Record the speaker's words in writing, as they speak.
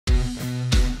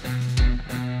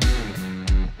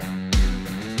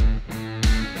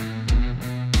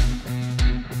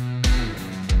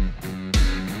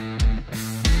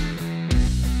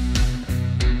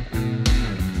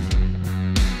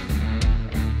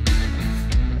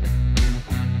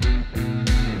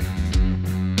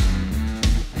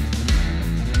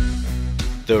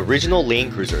The original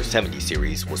Land Cruiser 70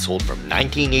 series was sold from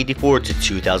 1984 to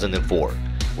 2004.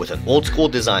 With an old-school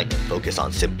design and focus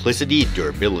on simplicity,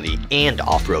 durability, and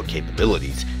off-road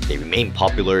capabilities, they remain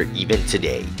popular even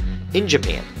today. In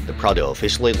Japan, the Prado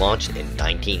officially launched in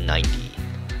 1990.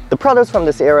 The Prados from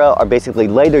this era are basically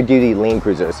lighter-duty Land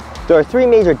Cruisers. There are three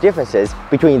major differences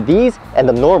between these and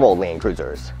the normal Land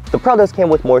Cruisers. The Prados came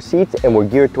with more seats and were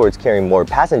geared towards carrying more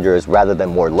passengers rather than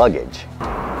more luggage.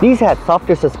 These had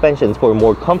softer suspensions for a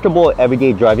more comfortable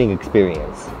everyday driving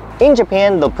experience. In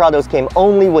Japan, the Prados came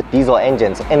only with diesel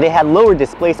engines, and they had lower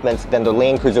displacements than their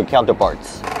Land Cruiser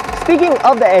counterparts. Speaking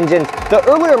of the engines, the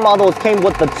earlier models came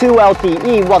with the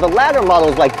 2LTE, while the latter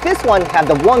models like this one have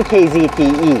the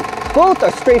 1KZTE. Both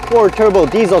are straightforward turbo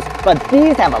diesels, but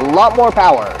these have a lot more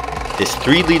power. This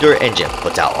 3-liter engine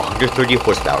puts out 130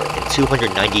 horsepower and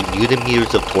 290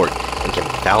 Nm of torque and can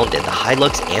be found in the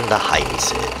Hilux and the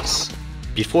Hiaces.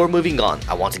 Before moving on,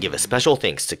 I want to give a special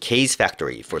thanks to K's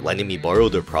Factory for letting me borrow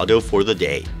their Prado for the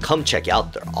day. Come check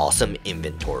out their awesome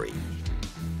inventory.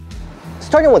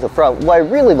 Starting with the front, what I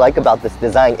really like about this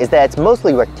design is that it's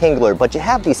mostly rectangular, but you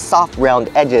have these soft round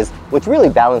edges which really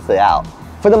balance it out.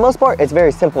 For the most part, it's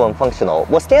very simple and functional.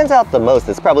 What stands out the most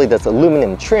is probably this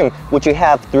aluminum trim which you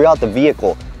have throughout the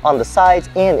vehicle, on the sides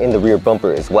and in the rear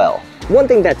bumper as well. One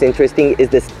thing that's interesting is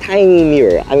this tiny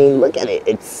mirror. I mean, look at it,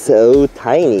 it's so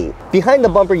tiny. Behind the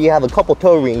bumper, you have a couple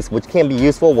toe rings which can be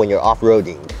useful when you're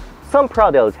off-roading. Some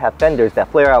Prados have fenders that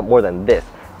flare out more than this.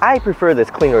 I prefer this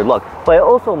cleaner look, but it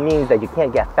also means that you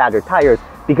can't get fatter tires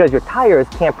because your tires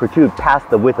can't protrude past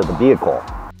the width of the vehicle.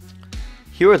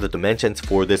 Here are the dimensions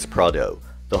for this Prado.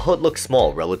 The hood looks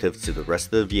small relative to the rest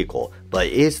of the vehicle, but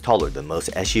it is taller than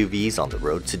most SUVs on the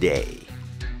road today.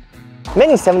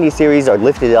 Many 70 series are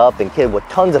lifted up and kitted with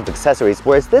tons of accessories,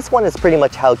 whereas this one is pretty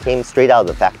much how it came straight out of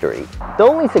the factory. The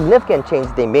only significant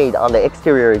change they made on the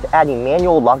exterior is adding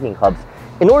manual locking hubs.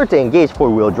 In order to engage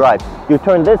four-wheel drive, you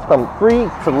turn this from free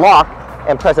to lock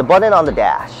and press a button on the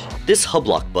dash. This hub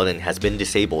lock button has been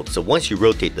disabled, so once you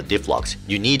rotate the diff locks,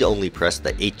 you need only press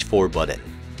the H4 button.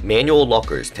 Manual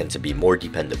lockers tend to be more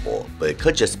dependable, but it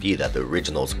could just be that the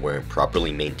originals weren't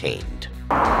properly maintained.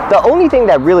 The only thing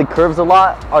that really curves a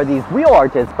lot are these wheel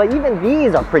arches, but even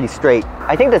these are pretty straight.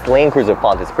 I think this Land Cruiser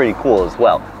font is pretty cool as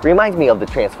well. Reminds me of the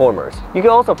Transformers. You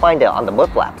can also find it on the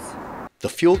mud flaps. The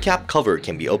fuel cap cover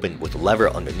can be opened with a lever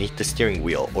underneath the steering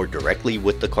wheel or directly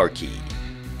with the car key.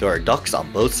 There are ducts on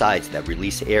both sides that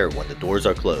release air when the doors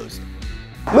are closed.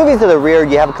 Moving to the rear,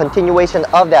 you have a continuation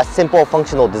of that simple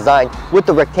functional design with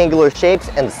the rectangular shapes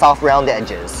and the soft round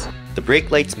edges. The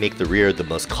brake lights make the rear the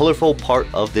most colorful part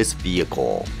of this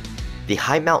vehicle. The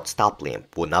high mount stop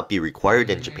lamp will not be required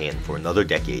in Japan for another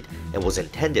decade and was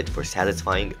intended for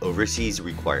satisfying overseas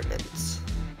requirements.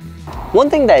 One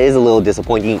thing that is a little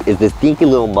disappointing is this dinky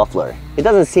little muffler. It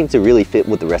doesn't seem to really fit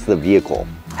with the rest of the vehicle.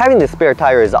 Having the spare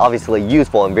tire is obviously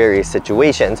useful in various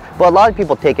situations, but a lot of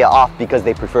people take it off because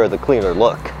they prefer the cleaner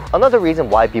look. Another reason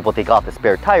why people take off the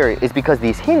spare tire is because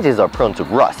these hinges are prone to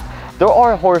rust. There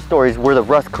are horror stories where the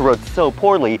rust corrodes so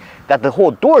poorly that the whole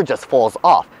door just falls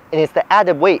off, and it's the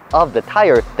added weight of the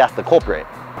tire that's the culprit.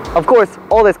 Of course,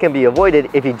 all this can be avoided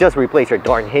if you just replace your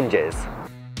darn hinges.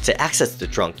 To access the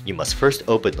trunk, you must first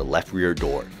open the left rear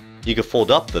door. You can fold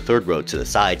up the third row to the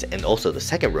sides and also the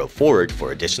second row forward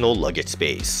for additional luggage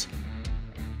space.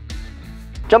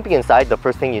 Jumping inside, the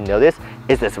first thing you notice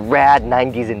is this rad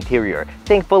 90s interior.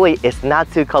 Thankfully, it's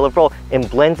not too colorful and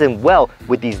blends in well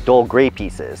with these dull gray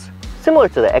pieces. Similar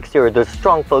to the exterior, there's a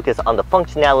strong focus on the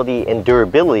functionality and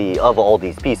durability of all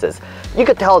these pieces. You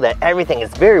could tell that everything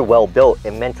is very well built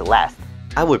and meant to last.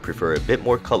 I would prefer a bit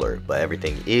more color, but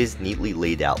everything is neatly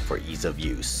laid out for ease of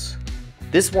use.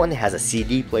 This one has a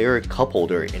CD player, cup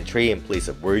holder, and tray in place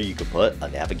of where you could put a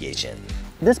navigation.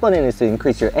 This button is to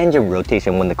increase your engine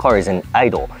rotation when the car is in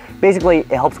idle. Basically,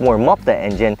 it helps warm up the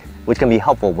engine, which can be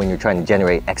helpful when you're trying to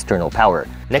generate external power.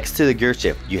 Next to the gear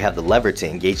shift, you have the lever to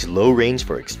engage low range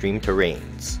for extreme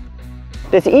terrains.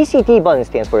 This ECT button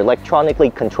stands for electronically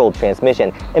controlled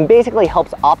transmission and basically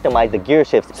helps optimize the gear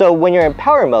shifts, so when you're in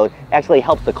power mode, it actually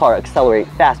helps the car accelerate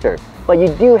faster. But you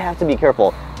do have to be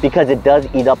careful because it does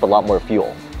eat up a lot more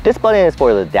fuel. This button is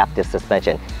for the adaptive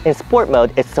suspension. In sport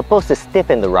mode, it's supposed to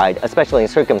stiffen the ride, especially in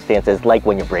circumstances like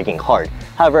when you're braking hard.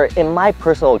 However, in my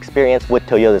personal experience with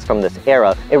Toyotas from this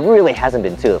era, it really hasn't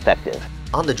been too effective.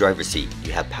 On the driver's seat,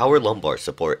 you have power lumbar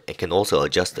support and can also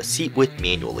adjust the seat width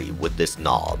manually with this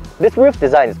knob. This roof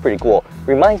design is pretty cool.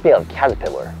 Reminds me of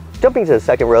Caterpillar. Jumping to the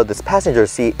second row, this passenger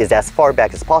seat is as far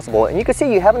back as possible, and you can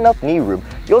see you have enough knee room.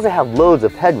 You also have loads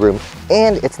of headroom,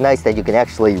 and it's nice that you can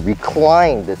actually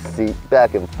recline this seat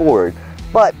back and forward.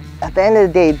 But at the end of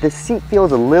the day, the seat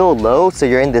feels a little low, so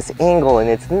you're in this angle and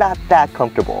it's not that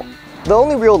comfortable. The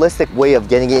only realistic way of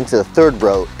getting into the third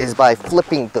row is by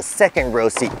flipping the second row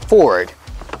seat forward.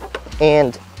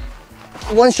 And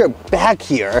once you're back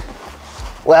here,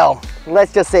 well,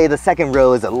 let's just say the second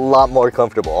row is a lot more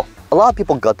comfortable. A lot of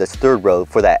people got this third row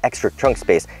for that extra trunk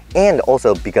space, and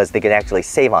also because they can actually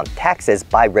save on taxes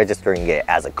by registering it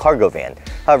as a cargo van.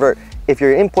 However, if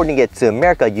you're importing it to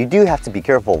America, you do have to be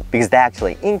careful because that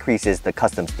actually increases the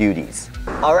customs duties.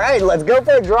 All right, let's go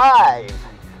for a drive.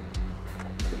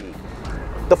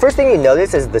 The first thing you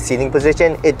notice is the seating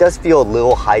position. It does feel a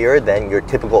little higher than your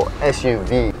typical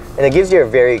SUV, and it gives you a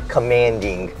very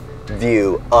commanding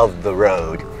view of the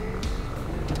road.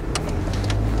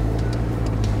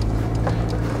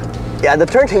 Yeah, the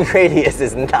turning radius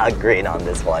is not great on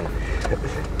this one.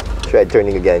 Try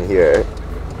turning again here.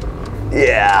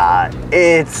 Yeah,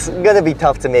 it's gonna be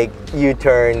tough to make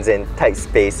U-turns in tight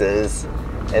spaces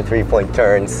and three-point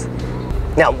turns.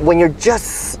 Now, when you're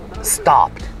just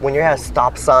stopped, when you're at a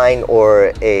stop sign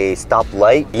or a stop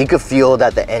light, you could feel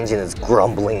that the engine is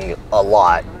grumbling a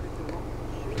lot.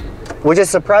 Which is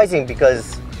surprising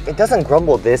because it doesn't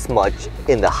grumble this much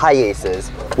in the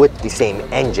Hi-Aces with the same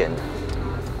engine.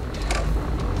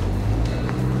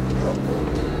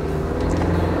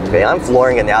 Okay, I'm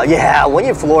flooring it now. Yeah, when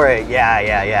you floor it, yeah.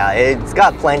 It's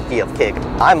got plenty of kick.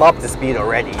 I'm up to speed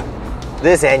already.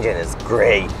 This engine is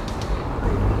great.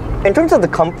 In terms of the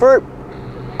comfort,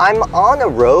 I'm on a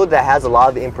road that has a lot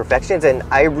of imperfections and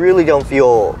I really don't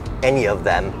feel any of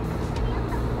them.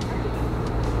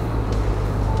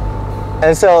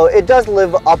 And so it does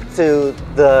live up to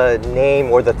the name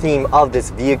or the theme of this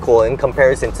vehicle in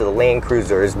comparison to the Land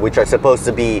Cruisers, which are supposed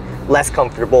to be less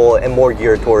comfortable and more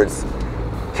geared towards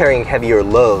carrying heavier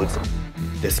loads.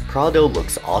 This Prado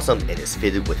looks awesome and is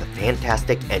fitted with a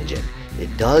fantastic engine.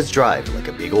 It does drive like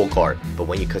a big old car, but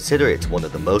when you consider it's one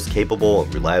of the most capable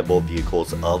and reliable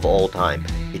vehicles of all time,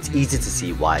 it's easy to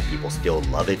see why people still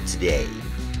love it today.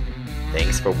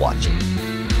 Thanks for watching.